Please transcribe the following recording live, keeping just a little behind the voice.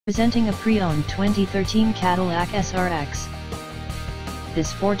Presenting a pre-owned 2013 Cadillac SRX.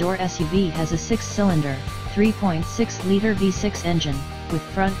 This four-door SUV has a 6-cylinder, 3.6-liter V6 engine, with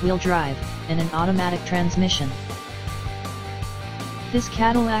front-wheel drive, and an automatic transmission. This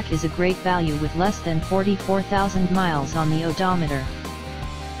Cadillac is a great value with less than 44,000 miles on the odometer.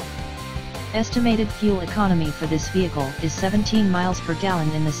 Estimated fuel economy for this vehicle is 17 miles per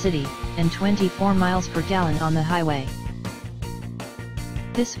gallon in the city, and 24 miles per gallon on the highway.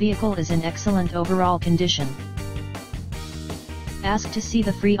 This vehicle is in excellent overall condition. Ask to see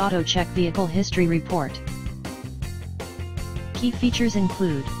the free AutoCheck Vehicle History Report. Key features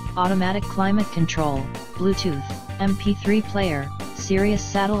include automatic climate control, Bluetooth, MP3 player, Sirius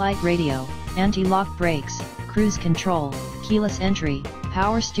satellite radio, anti-lock brakes, cruise control, keyless entry,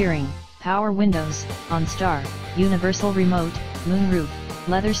 power steering, power windows, OnStar, universal remote, moonroof,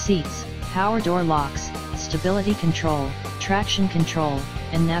 leather seats, power door locks, stability control, traction control,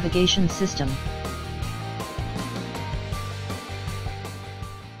 and navigation system.